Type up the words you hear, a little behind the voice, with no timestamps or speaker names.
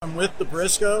I'm with the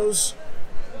Briscoes.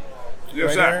 Yes,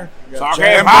 Right sir. there. You got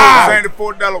Okay, Jack. Sandy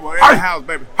Fort Delaware in the house,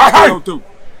 baby. 302.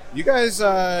 You guys,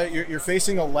 you're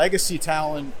facing a legacy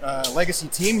talent, legacy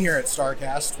team here at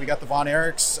StarCast. We got the Von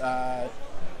Erichs.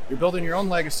 You're building your own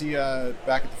legacy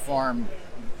back at the farm.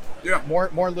 Yeah.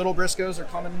 More little Briscoes are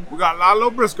coming. We got a lot of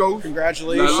little Briscoes.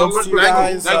 Congratulations Little to you Briscoes.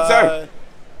 guys. Thank you, sir.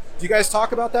 Do you guys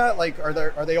talk about that? Like,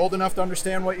 are they old enough to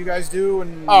understand what you guys do?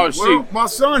 And Well, my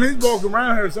son, he's walking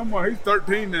around here somewhere. He's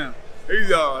 13 now.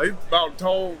 He's about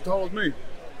tall as me.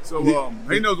 So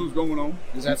he knows what's going on.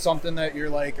 is that something that you're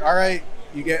like, all right,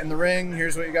 you get in the ring,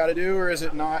 here's what you got to do, or is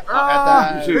it not at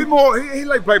that? He's more. He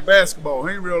like play basketball.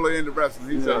 He ain't really into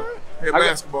wrestling. He's a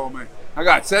basketball man. I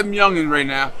got 7 youngins right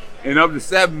now, and of the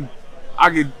 7,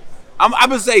 I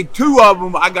would say 2 of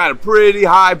them, I got a pretty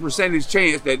high percentage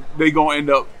chance that they gonna end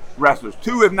up wrestlers.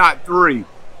 2, if not 3,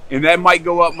 and that might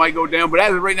go up, might go down. But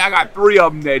as of right now, I got 3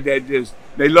 of them that just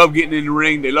they love getting in the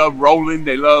ring, they love rolling,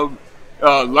 they love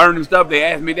learning stuff. They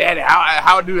ask me, Daddy,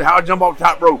 how I jump off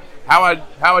top rope, how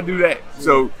I do that.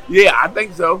 So yeah, I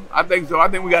think so. I think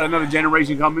we got another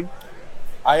generation coming.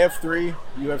 I have 3.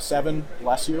 You have 7.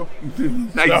 Bless you.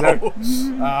 Thanks,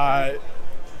 sir.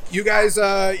 You guys,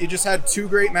 you just had 2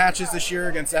 great matches this year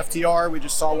against FTR. We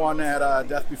just saw one at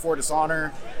Death Before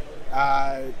Dishonor.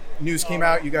 News came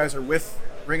out. You guys are with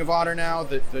Ring of Honor now,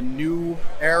 the new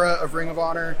era of Ring of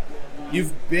Honor.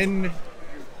 You've been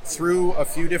through a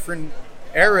few different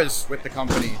eras with the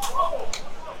company.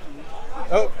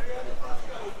 Oh,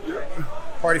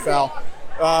 party foul.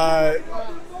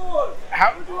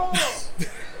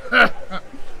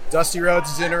 Dusty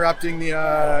Rhodes is interrupting the.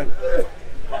 At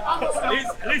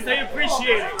least they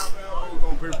appreciate it.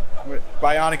 With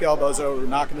bionic elbows over,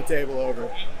 knocking the table over.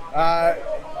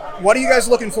 What are you guys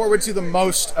looking forward to the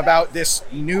most about this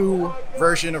new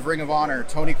version of Ring of Honor?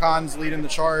 Tony Khan's leading the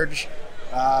charge.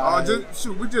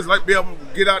 We just like be able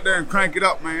to get out there and crank it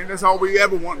up, man. That's all we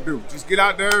ever want to do. Just get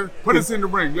out there, put us in the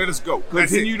ring, let us go.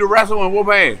 Continue to wrestle and whoop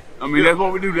ass. I mean, that's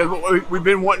what we do. That's what we've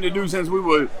been wanting to do since we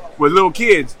were little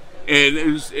kids.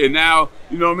 And now,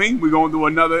 you know what I mean? We're going through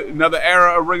another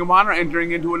era of Ring of Honor,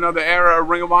 entering into another era of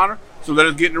Ring of Honor. So let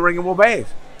us get in the ring and whoop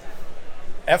ass.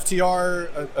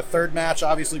 FTR, a third match.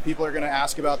 Obviously, people are going to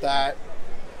ask about that.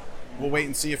 We'll wait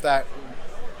and see if that.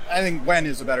 I think when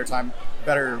is a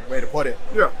better way to put it.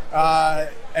 Yeah.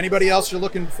 Anybody else you're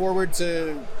looking forward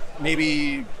to?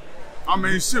 Maybe. I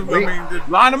mean, shoot.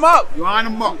 Line them up. Line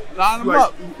them up.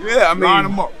 Yeah, I mean, line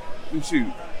them up. Shoot.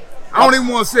 I don't even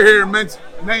want to sit here and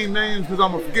name names because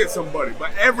I'm going to forget somebody.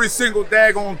 But every single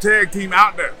daggone tag team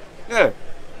out there. Yeah.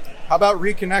 How about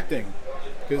reconnecting?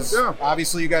 Because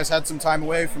obviously you guys had some time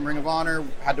away from Ring of Honor,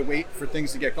 had to wait for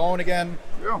things to get going again.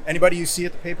 Yeah. Anybody you see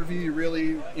at the pay-per-view you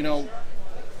really,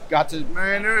 got to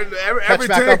every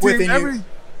back tag up with team,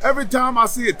 every time I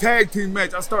see a tag team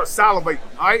match, I start salivating.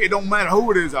 All right, it don't matter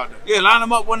who it is out there. Yeah, line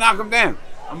them up, we'll knock them down.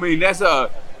 I mean, that's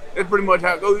pretty much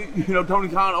how it goes. Tony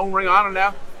Khan owns Ring of Honor now.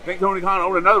 I think Tony Khan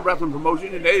owns another wrestling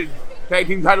promotion, and they tag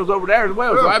team titles over there as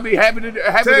well. Yeah. So I'd be happy to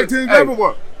tag teams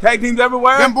everywhere. Tag teams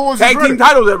everywhere. Them boys tag is team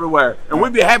titles everywhere, and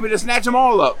we'd be happy to snatch them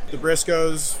all up. The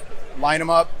Briscoes line them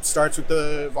up. Starts with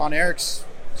the Von Erichs.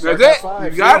 That's it.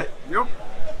 You got it. Yep.